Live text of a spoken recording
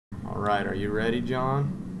Alright, are you ready,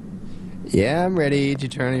 John? Yeah, I'm ready. Did you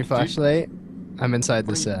turn on your flashlight? I'm inside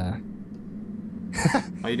What this, Why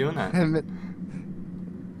are you doing that?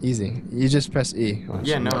 Easy. You just press E. Watch.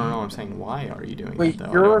 Yeah, no, I'm saying why are you doing that, Wait,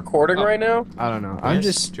 though? you're recording Oh, right now? I don't know. I'm Yes,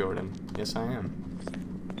 just Jordan. Yes, I am.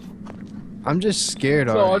 scared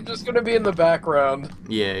So already. I'm just gonna be in the background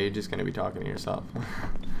Yeah, you're just gonna be talking to yourself.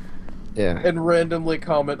 Yeah. and randomly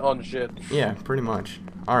comment on shit. Yeah, pretty much.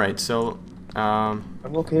 Alright, so, I'm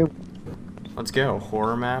okay. let's go.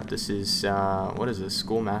 Horror map. This is, what is this?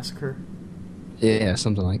 School Massacre? Yeah,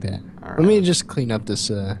 something like that. All Let me right. just clean up this,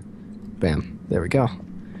 bam. There we go.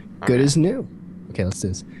 Good Okay. as new. Okay, let's do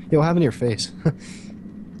this. Yo, what happened to your face?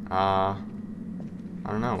 I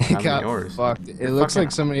don't know. What It happened got to yours? fucked. It Your looks fucking-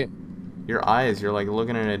 like somebody... Your eyes, you're like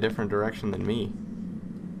looking in a different direction than me.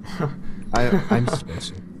 I'm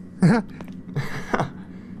supposed to.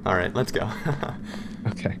 Alright, let's go.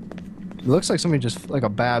 Okay. It looks like somebody just, like a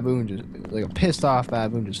baboon, just like a pissed off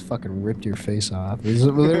baboon just fucking ripped your face off. It's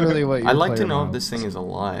literally what you're I'd like to know if this thing is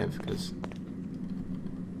alive, because...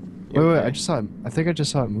 Wait, I just saw it. I think I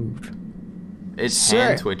just saw it move. Its Sir.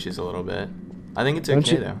 hand twitches a little bit. I think it's Don't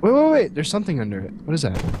okay, you- though. Wait. There's something under it. What is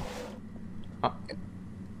that?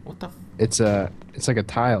 What the f... It's like a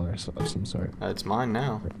tile or of some sort. It's mine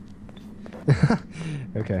now.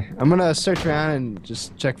 Okay. I'm gonna search around and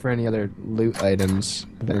just check for any other loot items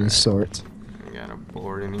of any sort. I got a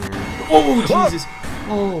board in here. Oh, Jesus!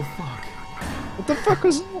 Oh, fuck. What the fuck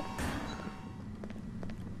was that?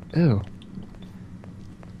 Ew.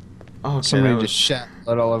 Oh, okay, Somebody that just was... shat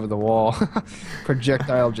blood all over the wall.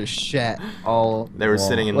 Projectile just shat all They were the wall.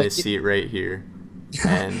 sitting in Look, this seat right here.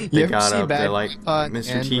 And You they ever got see up, they're Bad like, Grandpa and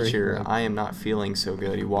Mr. where he Teacher, went? I am not feeling so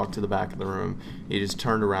good. He walked to the back of the room. He just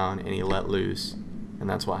turned around and he let loose. And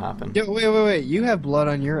that's what happened. Yo, wait. You have blood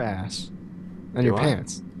on your ass. On your Do I?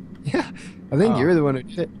 pants. Yeah. I think Oh. you're the one who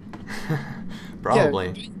did it. Probably.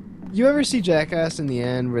 Yeah, you ever see Jackass in the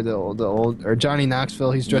end where the old or Johnny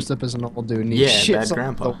Knoxville, he's dressed up as an old dude and he Yeah, shits Bad on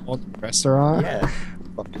Grandpa. the old restaurant? Yeah.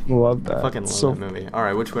 Fucking love that. Fucking love So, that movie.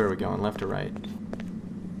 Alright, which way are we going? Left or right?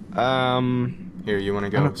 Here, you want to I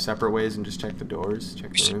go don't- separate ways and just check the doors? Check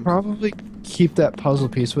we the should rooms? probably keep that puzzle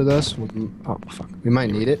piece with us. Oh fuck, we might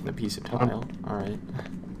need it. The piece of tile. Alright.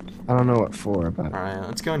 I don't know what for, but. Alright,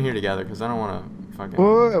 let's go in here together because I don't want to fucking...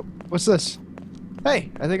 Whoa, what's this? Hey,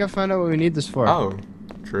 I think I found out what we need this for. Oh,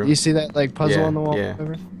 true. You see that like puzzle Yeah, on the wall? yeah.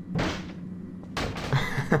 Whatever?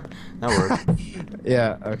 That worked.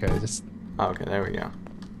 Yeah. Okay. Just. Oh, okay, there we go.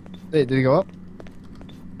 Hey, did it go up?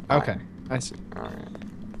 Oh. Okay. I see. Alright.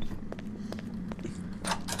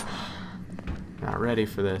 Not ready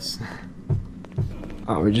for this.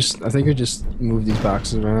 Oh, I think we just move these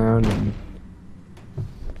boxes around and.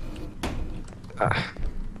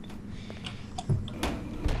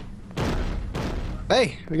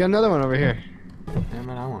 Hey, we got another one over here. Damn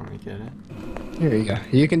it, I want to get it. Here you go.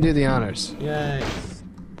 You can do the honors. Yay.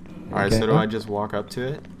 Alright, Okay. so do I just walk up to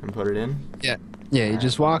it and put it in? Yeah, you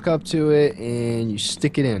just walk up to it and you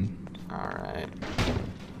stick it in. Alright.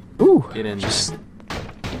 Ooh. Get in just, there.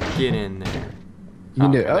 Get in there. You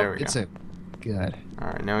can do Okay, it. there Oh, we it's go. in. Good.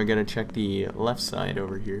 Alright, now we gotta check the left side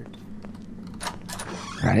over here.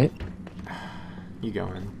 Right. You go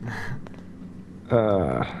in.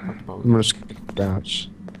 I'm gonna just crouch.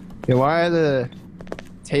 Yeah, why are the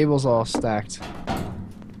tables all stacked?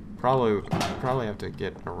 Probably have to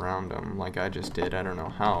get around them like I just did. I don't know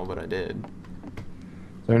how, but I did.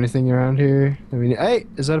 Is there anything around here? Hey,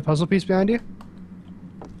 is that a puzzle piece behind you?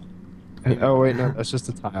 Oh wait, no, that's just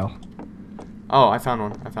a tile. Oh, I found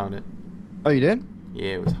one. I found it. Oh, you did?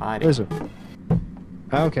 Yeah, it was hiding. Where is it?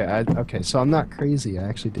 Okay, okay, so I'm not crazy. I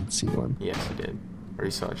actually did see one. Yes, you did. Or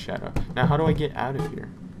you saw a shadow. Now, how do I get out of here?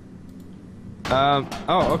 Oh,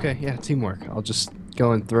 okay, yeah, teamwork. I'll just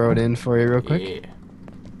go and throw it in for you real quick. Yeah.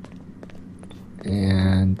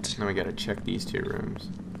 And Now we gotta check these two rooms.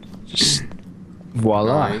 just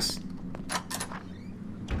voila. Nice.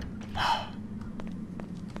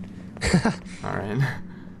 Alright.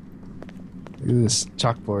 Look at this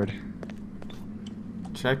chalkboard.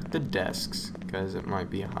 Check the desks, because it might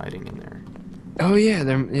be hiding in there. Oh yeah,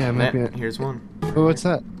 it might That- be. here's one. Oh, what's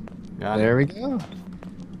that? Got There it. we go.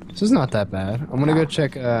 This is not that bad. I'm gonna go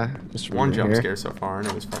check this room One jump here. scare so far, and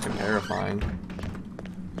it was fucking terrifying.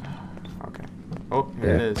 Okay. Oh,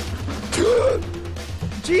 here it is.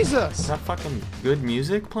 Is Jesus! that fucking good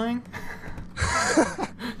music playing?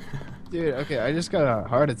 Dude, okay, I just got a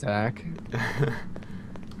heart attack.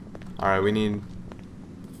 Alright, we need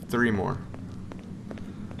 3 more.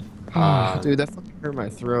 Dude, that fucking hurt my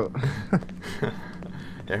throat.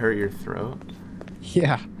 It hurt your throat?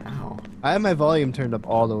 Yeah. Ow. I have my volume turned up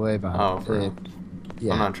all the way, by Oh, for the way. real?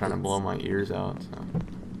 Yeah. I'm not trying to blow my ears out. So.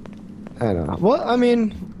 I know. Well, I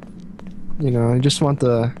mean, you know, I just want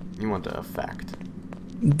the effect.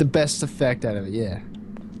 The best effect out of it. Yeah.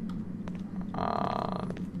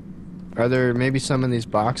 Are there maybe some in these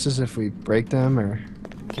boxes if we break them, or?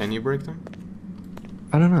 Can you break them?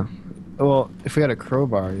 I don't know. Well, if we had a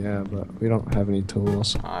crowbar, yeah, but we don't have any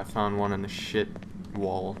tools. I found one in the shit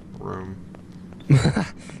wall room.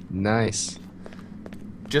 Nice.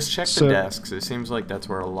 Just check the desks. It seems like that's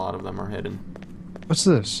where a lot of them are hidden. What's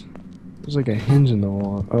this? There's like a hinge in the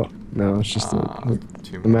wall. Oh, no, it's just the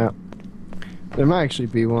map. There might actually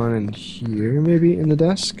be one in here, maybe, in the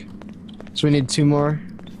desk. So we need 2 more.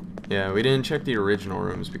 Yeah, we didn't check the original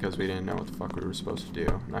rooms because we didn't know what the fuck we were supposed to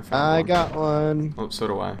do. And I got one. Oh, so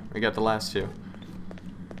do I. We got the last 2.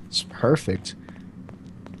 It's perfect.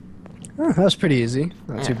 Oh, that was pretty easy.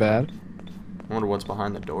 Not too bad. I wonder what's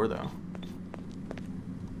behind the door, though.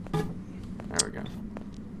 There we go.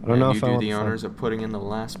 I don't know if you do the honors of putting in the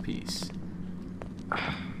last piece.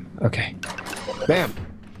 Okay. Bam!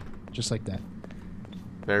 Just like that.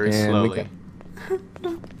 Very slowly.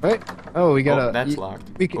 Right? Oh, we got that's locked.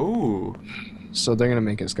 Ooh. So they're gonna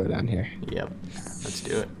make us go down here. Yep. Let's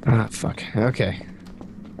do it. Ah, fuck. Okay.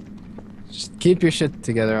 Just keep your shit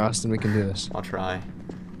together, Austin. We can do this. I'll try.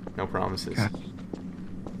 No promises. God.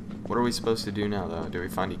 What are we supposed to do now, though? Do we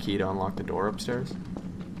find a key to unlock the door upstairs?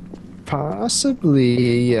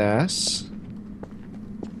 Possibly, yes.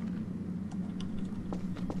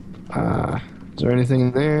 Is there anything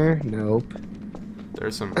in there? Nope.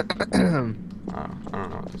 There's some... I don't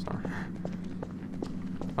know what those are.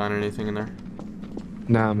 Find anything in there?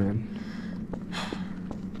 Nah, man.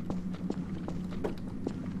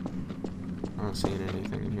 I don't see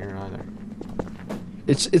anything in here either.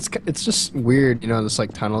 It's just weird, you know, this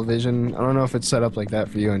like tunnel vision. I don't know if it's set up like that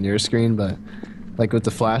for you on your screen, but like with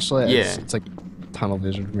the flashlight, yeah, it's like tunnel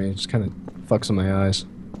vision for me. It just kind of fucks with my eyes.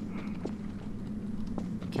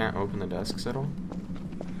 Can't open the desks at all?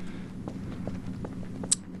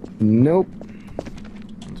 Nope.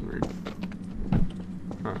 That's weird.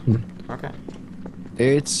 Huh. Okay.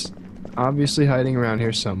 It's obviously hiding around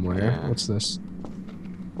here somewhere. Yeah. What's this?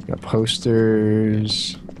 Got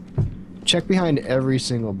posters. Check behind every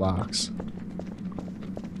single box.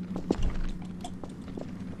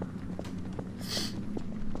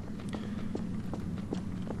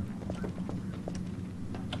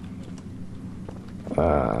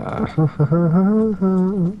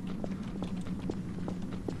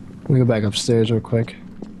 Let me go back upstairs real quick.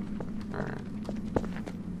 Alright.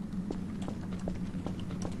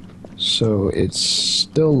 So it's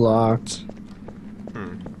still locked.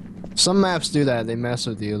 Hmm. Some maps do that. They mess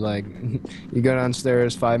with you. Like, you go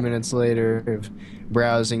downstairs 5 minutes later of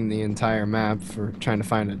browsing the entire map for trying to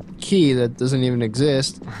find a key that doesn't even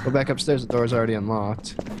exist. Go back upstairs, the door's already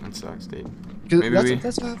unlocked. That sucks, dude. Maybe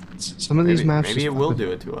that's what happens. Some of these maps. Maybe it will do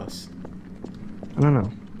it to us. I don't know.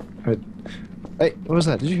 Hey, what was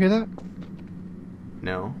that? Did you hear that?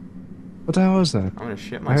 No. What the hell was that? I'm gonna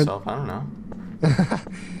shit myself. I don't know.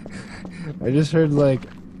 I just heard like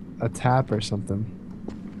a tap or something.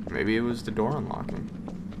 Maybe it was the door unlocking.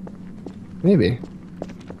 Maybe.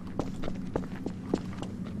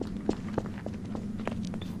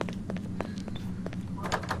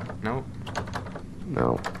 Nope.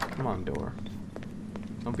 No. Come on, door.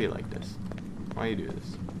 Don't be like this. Why you do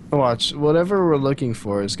this? Watch. Whatever we're looking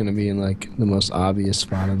for is gonna be in like the most obvious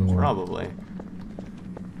spot in the world. Probably.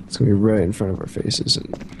 It's gonna be right in front of our faces.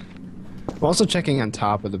 And I'm also checking on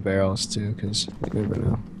top of the barrels too, because you never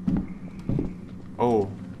know.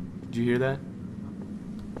 Oh, did you hear that?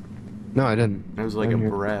 No, I didn't. It was like a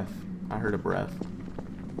breath. I heard a breath.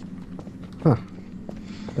 Huh.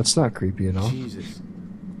 That's not creepy at all. Jesus.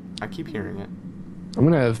 I keep hearing it. I'm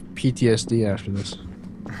gonna have PTSD after this.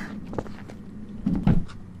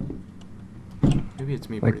 Maybe it's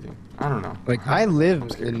me breathing. I don't know. Like, I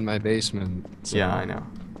live in my basement. So. Yeah, I know.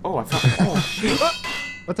 Oh, I found... Oh, shit.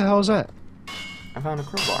 What the hell is that? I found a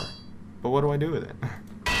crowbar. But what do I do with it?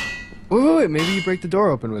 Wait. Maybe you break the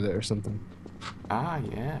door open with it or something. Ah,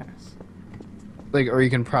 yes. Like, or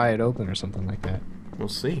you can pry it open or something like that. We'll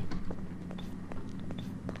see.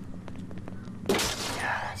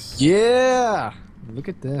 Yes. Yeah! Look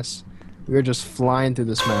at this. We're just flying through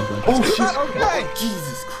this map. Like Oh, shit. Okay. Oh,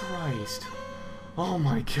 Jesus Christ. Oh,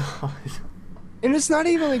 my God. And it's not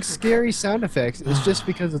even like scary sound effects. It's just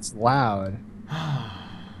because it's loud.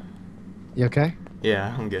 You okay?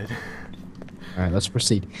 Yeah, I'm good. Alright, let's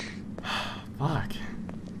proceed. Fuck.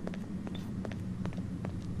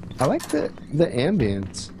 I like the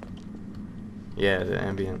ambience. Yeah, the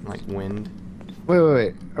ambient, like, wind.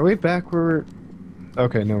 Wait. Are we back where we're...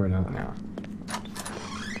 Okay, no, we're not. No.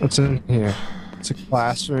 What's in here? It's a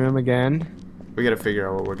classroom again. We gotta figure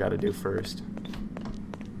out what we gotta do first.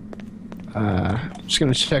 I'm just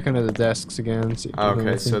gonna check under the desks again. See if there's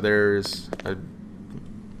Okay, so anything. there's a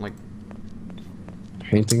like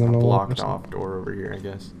Painting on the wall. or blocked something? off door over here, I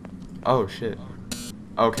guess. Oh shit.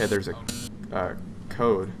 Okay, there's a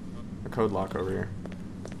code lock over here.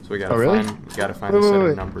 So we gotta Oh, really? find a set Wait, of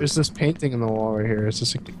There's numbers. this painting on the wall right here. Is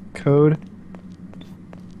this a code?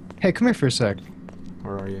 Hey, come here for a sec.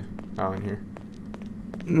 Where are you? Oh, in here.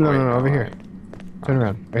 No, Wait, no, no, over here. I- Turn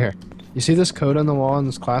around. Right here. You see this code on the wall in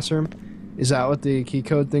this classroom? Is that what the key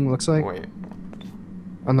code thing looks like? Wait.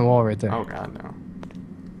 On the wall right there. Oh god, no.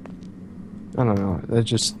 I don't know.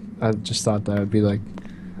 I just thought that would be like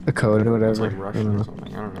a code or whatever. It's like I Russian don't or know.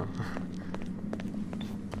 something. I don't know.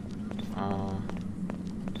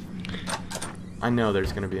 I know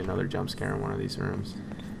there's gonna be another jump scare in one of these rooms.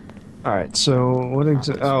 Alright, so what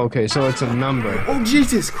oh, okay, so it's a number. Oh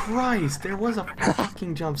Jesus Christ! There was a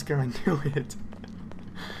fucking jump scare. I knew it.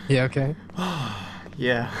 Yeah, okay.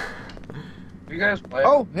 Yeah. You guys play?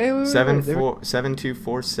 Oh, hey, wait, wait, wait, there-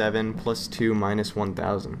 7247 plus 2 minus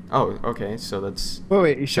 1000. Oh, okay, so that's...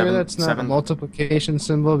 Wait, you sure seven- that's not seven- a multiplication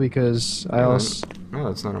symbol? Because I No, also... No,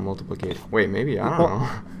 that's not a multiplication. Wait, maybe, I don't Well, know.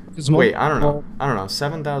 It's Wait, I don't know. I don't know.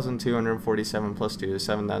 7,247 plus 2 is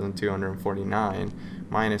 7,249.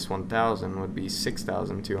 Minus 1,000 would be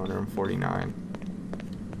 6,249.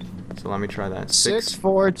 So let me try that.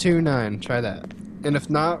 6429. Try that. And if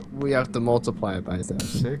not, we have to multiply it by 1,000.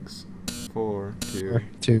 6, 4, 2,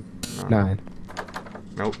 2, 9.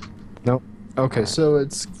 Nope. Nope. Okay, Alright. so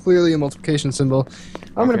it's clearly a multiplication symbol.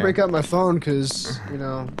 I'm gonna Okay. break out my phone because, you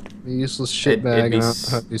know, the useless It'd shitbag be, and I don't have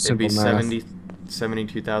to do it'd simple be math.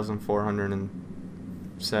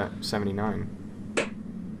 72,479.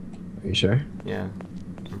 Are you sure? Yeah,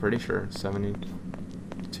 I'm pretty sure.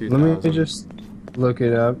 72,000. Let me just look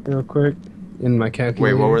it up real quick in my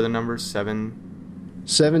calculator. Wait, what were the numbers? 7.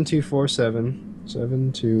 7247.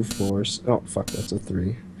 724. Oh, fuck, that's a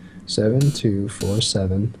 3.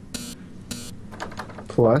 7247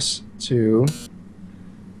 plus 2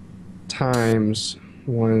 times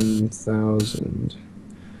 1,000.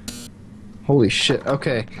 Holy shit.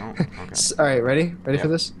 Okay. Oh, okay. All right, ready? Ready Yep. for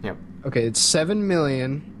this? Yep. Okay, it's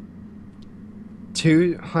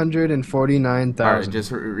 7,249,000. All right,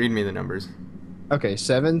 just read me the numbers. Okay,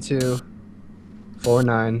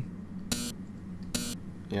 7249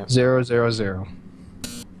 Yep. 000.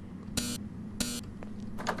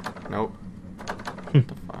 Nope. What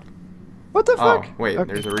the fuck? What the Oh, fuck? wait,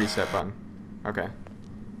 Okay. there's a reset button. Okay.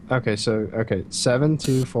 Okay, so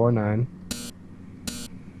 7249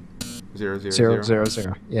 0, 0, 0.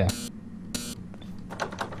 000. Yeah.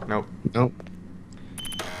 Nope. Nope.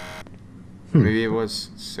 Maybe it was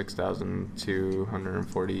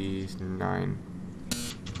 6,249.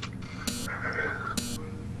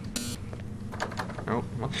 Nope.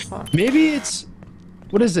 What the fuck? Maybe it's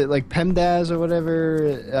what is it like PEMDAS or whatever?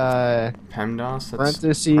 PEMDAS? That's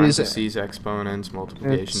Parentheses. exponents,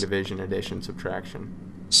 multiplication, It's- division, addition, subtraction.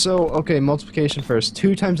 So okay, multiplication first.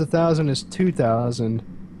 2 times 1,000 is 2,000.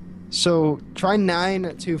 So try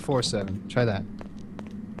 9247. Try that.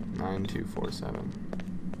 9247.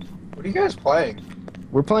 What are you guys playing?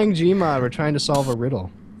 We're playing Gmod. We're trying to solve a riddle.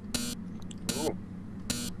 Ooh.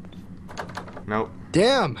 Nope.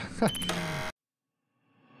 Damn.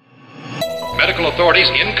 Medical authorities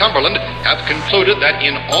in Cumberland have concluded that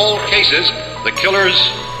in all cases, the killers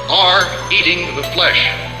are eating the flesh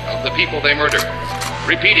of the people they murder.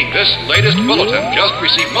 Repeating this latest bulletin just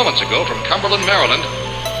received moments ago from Cumberland, Maryland,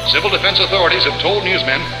 civil defense authorities have told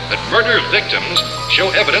newsmen that murder victims show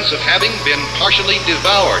evidence of having been partially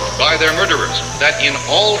devoured by their murderers. That in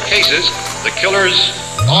all cases, the killers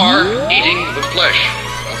are eating the flesh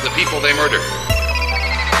of the people they murder.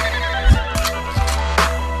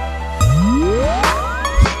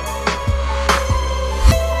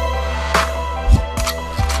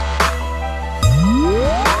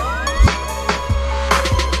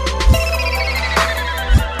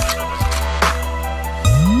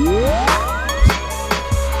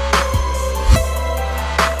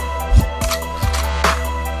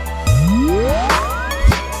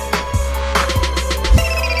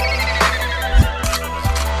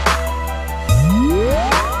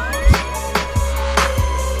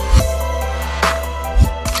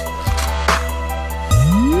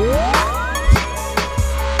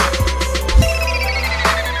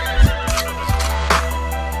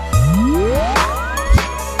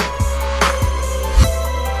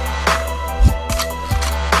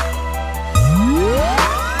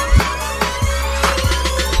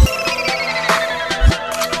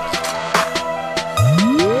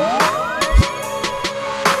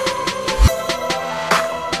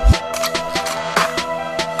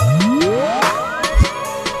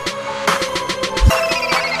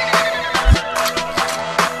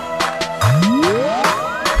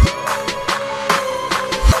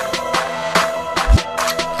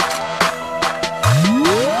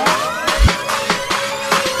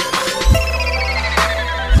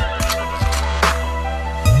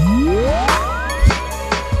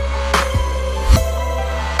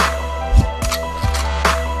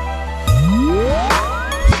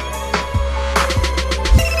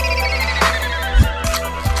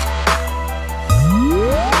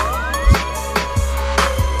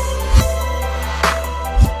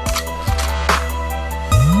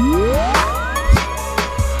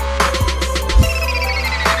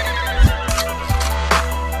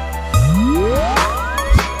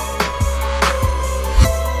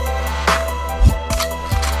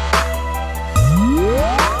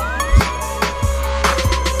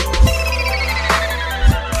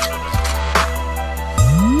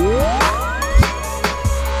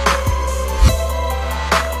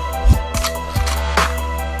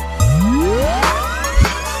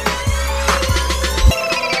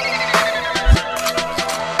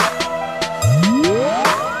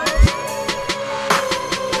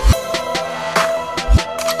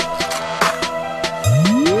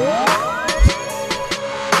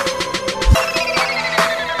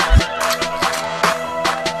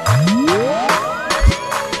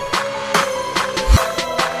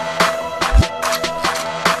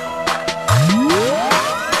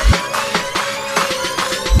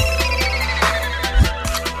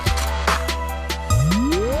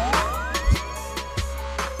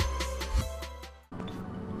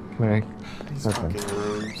 Like, These Okay. fucking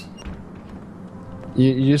rooms.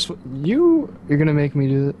 you're gonna make me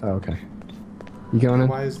do it? Oh, okay. You going in?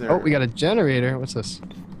 Why is there Oh, we got a generator. What's this?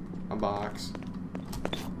 a box?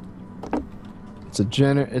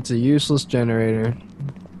 It's a useless generator.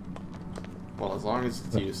 Well, as long as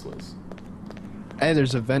it's useless. Hey,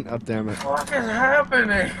 there's a vent up there, man. What is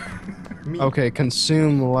happening? Me. Okay,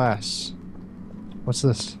 consume less. What's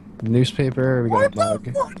this? Newspaper? We got What a bug.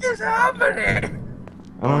 the fuck is happening?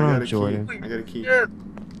 I don't I know, got a Jordan. key. I got a key. Shit,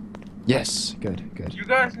 Yes, good, good. you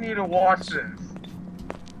guys need to watch this.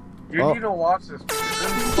 You Oh. need to watch this. This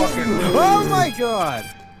is fucking Oh my god!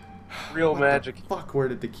 real What magic. the fuck, where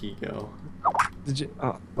did the key go? Did you?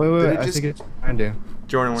 Oh, wait, Did it I just- think it's behind you.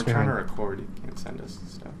 Jordan, we're It's trying to behind. record. You can't send us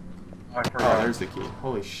stuff. I Oh, forgot. there's the key.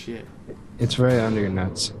 Holy shit. It's right under your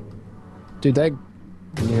nuts. Dude, that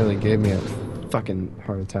nearly gave me a fucking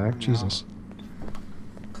heart attack. Jesus.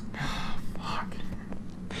 Fuck.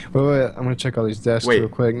 Wait, I'm gonna check all these desks Wait, real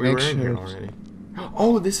quick. we Make were in here sure. already.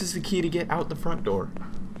 Oh, this is the key to get out the front door.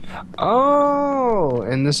 Oh,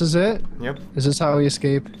 and this is it? Yep. Is this how we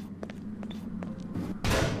escape?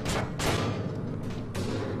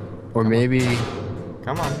 Or maybe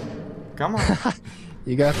Come on. Come on.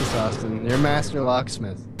 you got this, Austin. You're master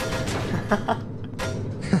locksmith.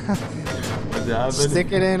 What's happening?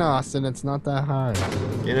 Stick it in, Austin. It's not that hard.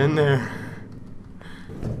 Get in there.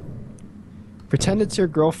 Pretend it's your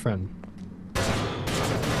girlfriend.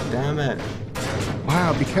 Damn it.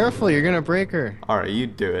 Wow, be careful. You're gonna break her. Alright, you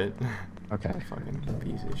do it. Okay. Fucking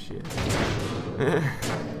piece of shit.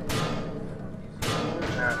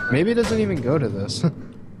 Maybe it doesn't even go to this.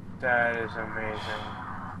 That is amazing.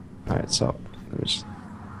 Alright, so let me just...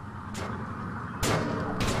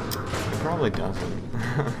 It probably doesn't.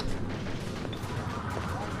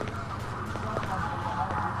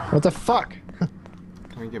 What the fuck?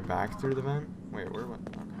 Can we get back through the vent? Wait, where what?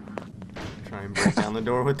 Okay. Try and break down the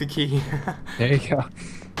door with the key. There you go.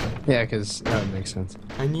 Yeah, because that would make sense.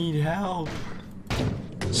 I need help.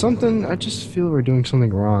 I just feel we're doing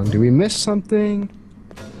something wrong. Do we miss something?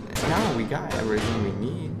 No, we got everything we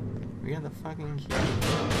need. We got the fucking key.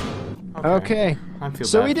 Okay. I feel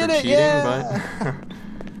So bad we for did it, cheating, yeah.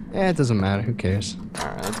 It doesn't matter. Who cares? but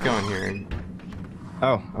alright, let's go in here.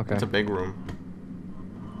 Oh, okay. It's a big room.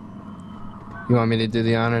 You want me to do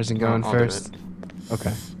the honors and go in I'll do first? it.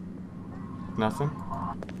 Okay. Nothing?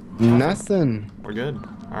 Nothing. We're good.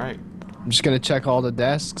 Alright. I'm just gonna check all the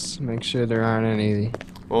desks, make sure there aren't any.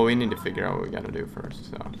 Well, we need to figure out what we gotta do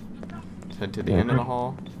first, so. Let's head to the Yeah. end of the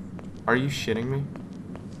hall. Are you shitting me?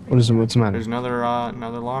 What's the matter? There's another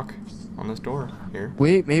lock on this door here.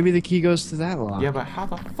 Wait, maybe the key goes to that lock. Yeah, but how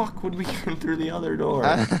the fuck would we get through the other door?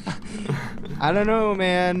 I don't know,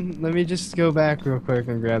 man. Let me just go back real quick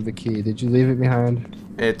and grab the key. Did you leave it behind?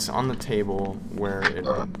 It's on the table where it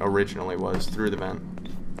originally was, through the vent,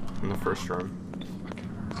 in the first room.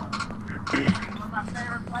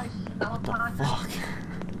 What the fuck?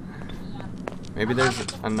 Maybe there's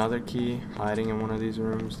another key hiding in one of these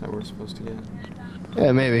rooms that we're supposed to get.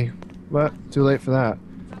 Yeah, maybe. But too late for that.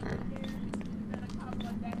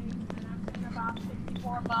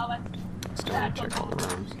 Still need to check all the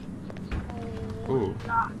rooms. Ooh,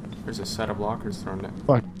 there's a set of lockers thrown down.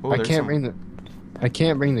 Fuck. Oh, I there's can't some- bring the. I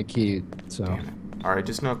can't bring the key. So. Damn it. Alright,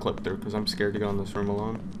 just no clip through, because I'm scared to go in this room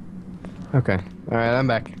alone. Okay. All right, I'm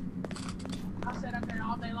back.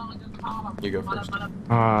 You go first.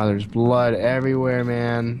 Ah, there's blood everywhere,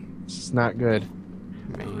 man. This is not good.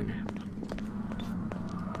 Main.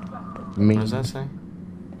 Me. What does that say?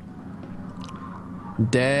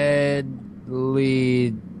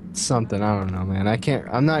 Deadly something. I don't know, man. I can't.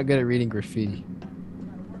 I'm not good at reading graffiti.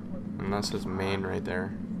 And that says main right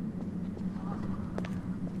there.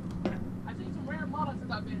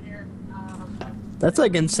 That's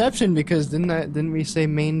like Inception because didn't we say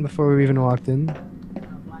Maine before we even walked in?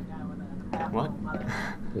 What?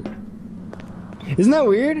 Isn't that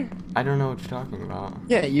weird? I don't know what you're talking about.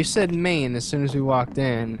 Yeah, you said Maine as soon as we walked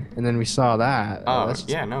in, and then we saw that. Oh, That's-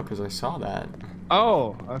 yeah, no, because I saw that.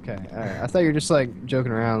 Oh, okay. All right. I thought you were just like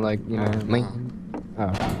joking around, like you know, No. Maine.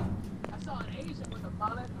 Oh.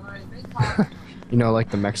 You know,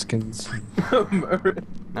 like the Mexicans.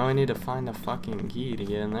 Now I need to find the fucking key to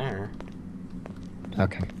get in there.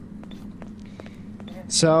 Okay.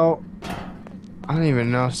 So, I don't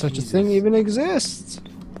even know if such a thing Jesus. even exists.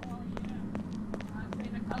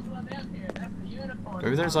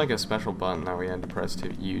 Maybe there's like a special button that we had to press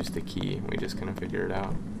to use the key. We just couldn't figure it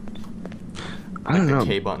out. I don't The know.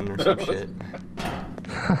 K button or some shit.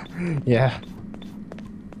 Yeah.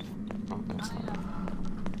 Oh, that's not it.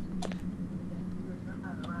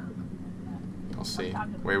 I'll see.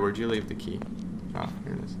 Wait, where'd you leave the key? Oh,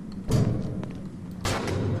 here it is.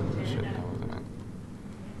 Shit, that wasn't it.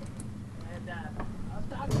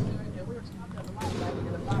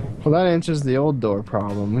 Well, that answers the old door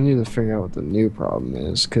problem. We need to figure out what the new problem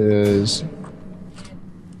is, cause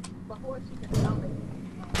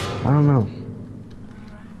I don't know.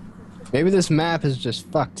 Maybe this map is just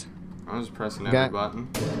fucked. I was pressing Got- every button.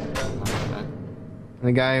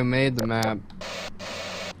 The guy who made the map.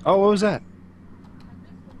 Oh, what was that?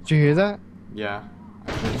 Did you hear that? Yeah.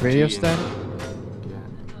 I pressed Radio G and- static? Yeah.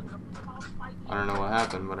 I don't know what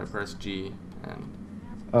happened, but I pressed G and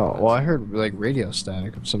Oh, well, I heard like radio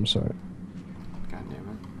static of some sort. god damn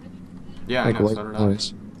it. Yeah, Like I know, white so did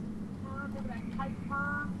noise.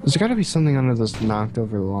 There's gotta be something under those knocked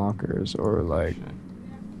over lockers, or like. Shit.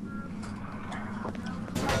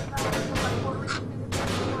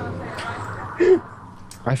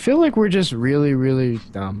 I feel like we're just really, really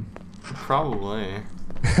dumb. Probably.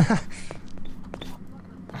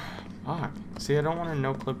 Fuck. See, I don't want to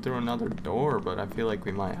no-clip through another door, but I feel like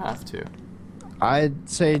we might have to. I'd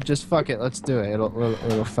say just fuck it. Let's do it.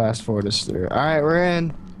 It'll fast forward us through. All right, we're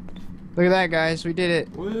in. Look at that, guys. We did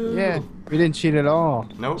it. Woo! Yeah, we didn't cheat at all.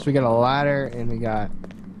 Nope. So we got a ladder and we got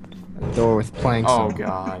a door with planks. Oh on it.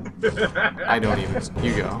 god. I don't even.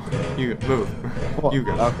 You go. You go. Move. Well, You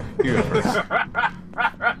go. okay. You go first.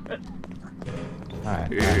 All right.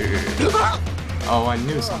 Oh, I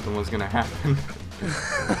knew something was gonna happen.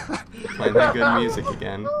 Playing that good music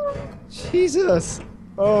again. Jesus.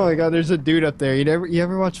 Oh my God, there's a dude up there. You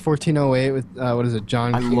ever watch 1408 with what is it,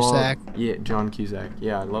 John Cusack? Yeah, John Cusack.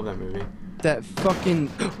 Yeah, I love that movie. That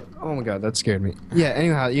fucking. Oh my God, that scared me. Yeah.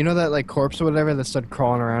 Anyhow, you know that like corpse or whatever that started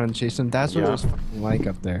crawling around and chasing him? That's what Yeah. it was fucking like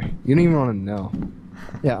up there. You don't even want to know.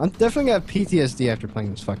 Yeah, I'm definitely got PTSD after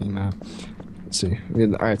playing this fucking map. Let's see. All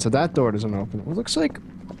right, so that door doesn't open. It looks like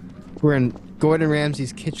we're in Gordon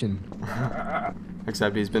Ramsay's kitchen.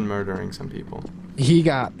 Except he's been murdering some people. He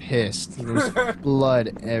got pissed. There's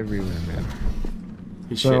blood everywhere, man.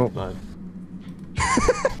 He So- shit blood.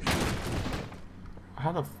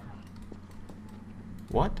 How the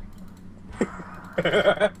what?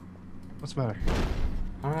 What's the matter?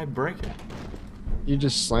 How did I break it? You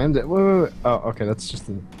just slammed it. Wait. Oh, okay. That's just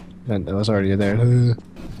the vent that was already there. I'm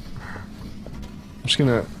just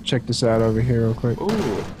gonna check this out over here real quick. Ooh,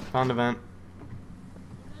 found a vent.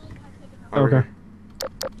 Over Okay. here.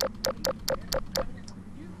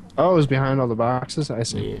 Oh, it was behind all the boxes. I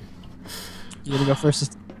see. Yeah, You gonna go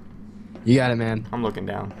first? You got it, man. I'm looking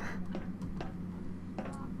down.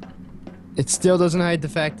 It still doesn't hide the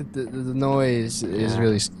fact that the noise is Yeah.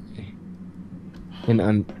 really scary.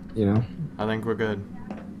 And you know, I think we're good.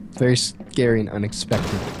 very scary and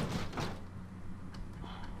unexpected.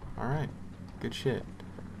 All right, good shit.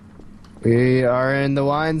 We are in the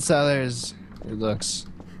wine cellars. It looks.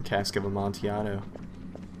 Cask of Amontillado.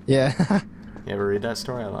 Yeah. You ever read that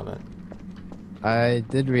story? I love it. I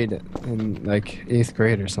did read it in like 8th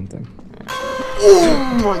grade or something.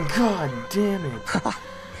 Oh my god, damn it!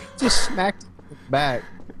 Just smacked it back.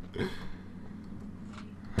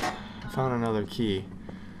 I found another key.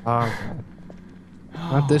 Oh God.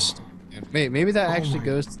 Not this. Wait, maybe that Oh actually my-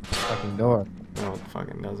 goes to the fucking door. No, it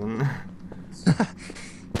fucking doesn't.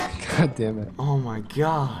 God damn it. Oh my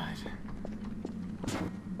god.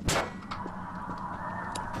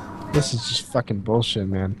 This is just fucking bullshit,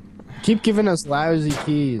 man. Keep giving us lousy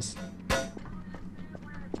keys.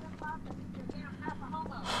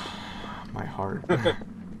 My heart.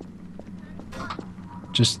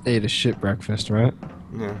 Just ate a shit breakfast, right?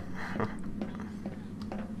 Yeah.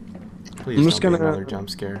 Please I'm don't just gonna- be another jump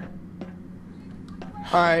scare.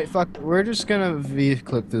 Alright, fuck. We're just gonna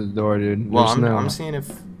V-clip through the door, dude. Well, There's I'm, no- I'm seeing if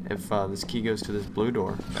this key goes to this blue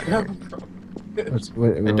door. back here.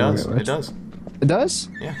 Wait, It does. wait, It does. It does?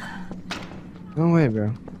 Yeah. No way,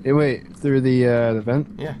 bro. Hey, wait, through the vent?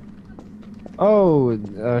 Yeah. Oh,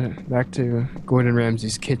 back to Gordon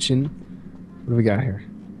Ramsay's kitchen. What do we got here?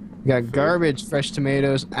 We got Food. garbage, fresh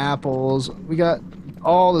tomatoes, apples. We got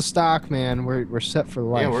all the stock, man. We're set for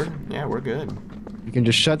life. Yeah, we're good. You can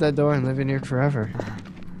just shut that door and live in here forever.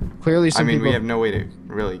 Clearly, I some mean, people. we have no way to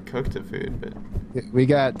really cook the food, but We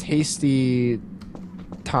got tasty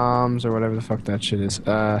Toms or whatever the fuck that shit is.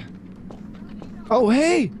 Oh,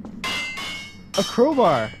 hey! A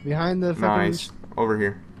crowbar behind the fucking. nice. Over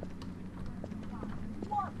here.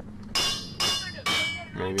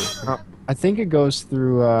 Maybe. I think it goes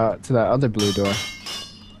through to that other blue door.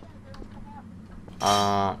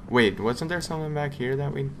 Wait, wasn't there something back here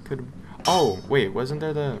that we could? Oh, wait, wasn't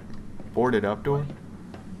there the boarded up door?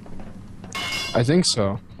 I think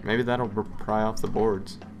so. Maybe that'll pry off the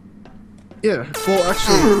boards. Yeah. Well,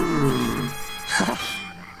 actually,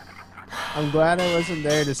 I I'm glad I wasn't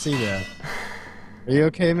there to see that. Are you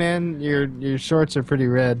okay, man? Your shorts are pretty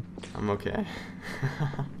red. I'm okay.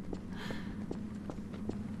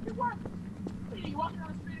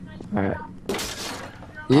 Alright.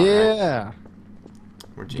 Yeah!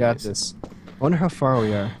 We're Got geniuses. this. Wonder how far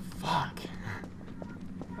we are. Fuck.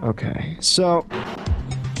 Okay, so...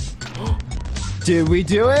 Did we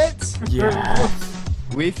do it? Yeah.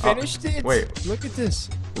 We finished it? wait. Look at this.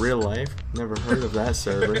 Real life? Never heard of that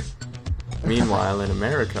server. Meanwhile, in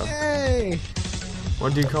America, Yay!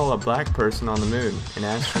 what do you call a black person on the moon? An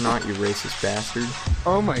astronaut, you racist bastard.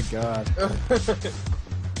 Oh my god.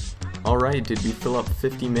 Alright, did we fill up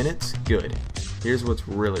 50 minutes? Good. Here's what's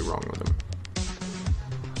really wrong with them.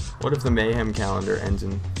 What if the Mayhem calendar ends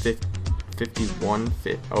in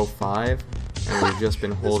 5105 and we've just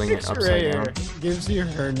been holding it upside down? Gives you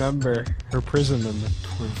her number, her prison number.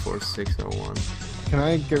 24601. Can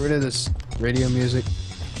I get rid of this radio music?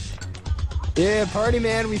 Yeah, party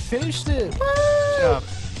man, we finished it! Good job.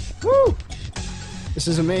 Woo! This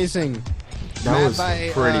is amazing. That Mad was by,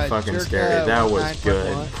 pretty fucking Jerka scary. That was 19.1.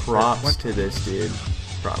 good. Props to this dude.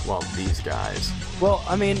 Well, these guys. Well,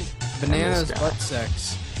 I mean, bananas guy. butt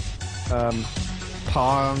sex.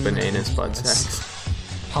 Pong. Bananas butt sex.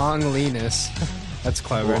 Pong Linus. That's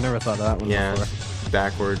clever. I never thought of that one Yeah, before.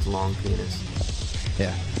 backwards long penis.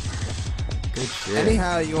 Yeah. Good shit.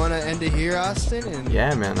 Anyhow, you want to end it here, Austin? And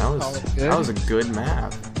Yeah, man, Call it good? that was a good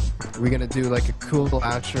map. we're gonna do like a cool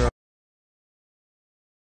outro